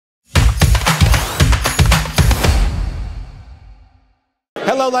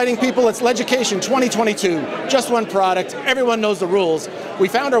Hello lighting people, it's LEDucation 2022. Just one product, everyone knows the rules. We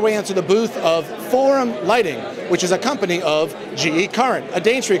found our way into the booth of Forum Lighting, which is a company of GE Current, a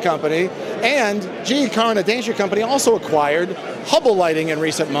Daintree company, and GE Current, a Daintree company, also acquired Hubble Lighting in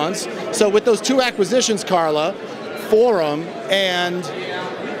recent months. So with those two acquisitions, Carla, Forum and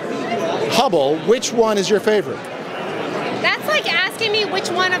Hubble, which one is your favorite? That's like asking me which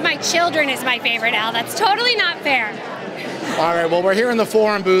one of my children is my favorite, Al. That's totally not fair. All right, well, we're here in the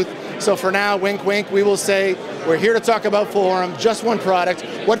Forum booth, so for now, wink, wink, we will say we're here to talk about Forum, just one product.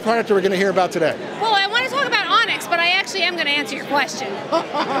 What product are we going to hear about today? Well, I want to talk about Onyx, but I actually am going to answer your question.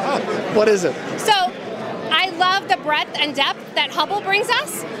 What is it? So, I love the breadth and depth that Hubble brings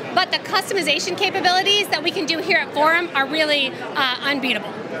us, but the customization capabilities that we can do here at Forum are really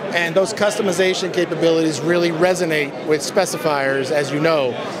unbeatable. And those customization capabilities really resonate with specifiers, as you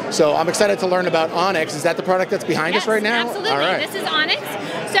know. So I'm excited to learn about Onyx. Is that the product that's behind us right now? Absolutely. All right. This is Onyx.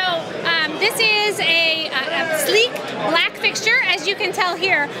 So this is a sleek black fixture, as you can tell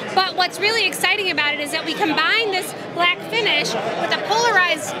here. But what's really exciting about it is that we combine this black finish with a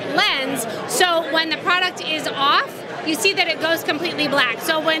polarized lens. So when the product is off, you see that it goes completely black.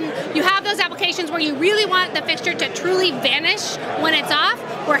 So when you have those applications where you really want the fixture to truly vanish when it's off,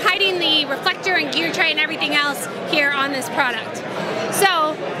 we're hiding the reflector and gear tray and everything else here on this product.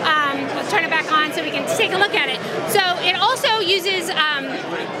 So let's turn it back on so we can take a look at it. So it also uses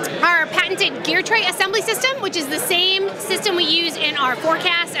our patented gear tray assembly system, which is the same system we use in our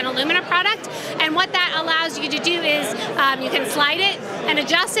Forecast and Illumina product. And what that allows you to do is you can slide it and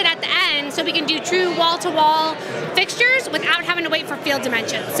adjust it at the end so we can do true wall-to-wall fixtures without having to wait for field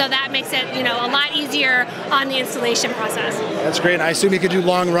dimensions. So that makes it, you know, a lot easier on the installation process. That's great. I assume you could do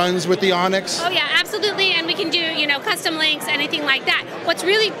long runs with the Onyx? Oh yeah, absolutely. And we can do, you know, custom links, anything like that. What's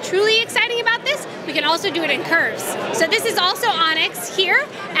really truly exciting about this, we can also do it in curves. So this is also Onyx here,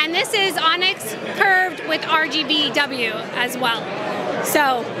 and this is Onyx curved with RGBW as well.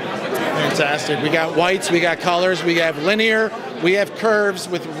 So fantastic. We got whites, we got colors, we have linear, we have curves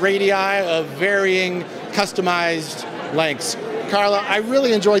with radii of varying customized lengths. Carla, I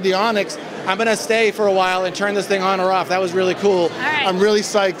really enjoyed the Onyx. I'm going to stay for a while and turn this thing on or off. That was really cool. All right. I'm really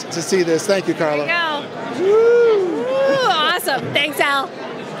psyched to see this. Thank you, Carla. There you go. Woo! Awesome. Thanks, Al.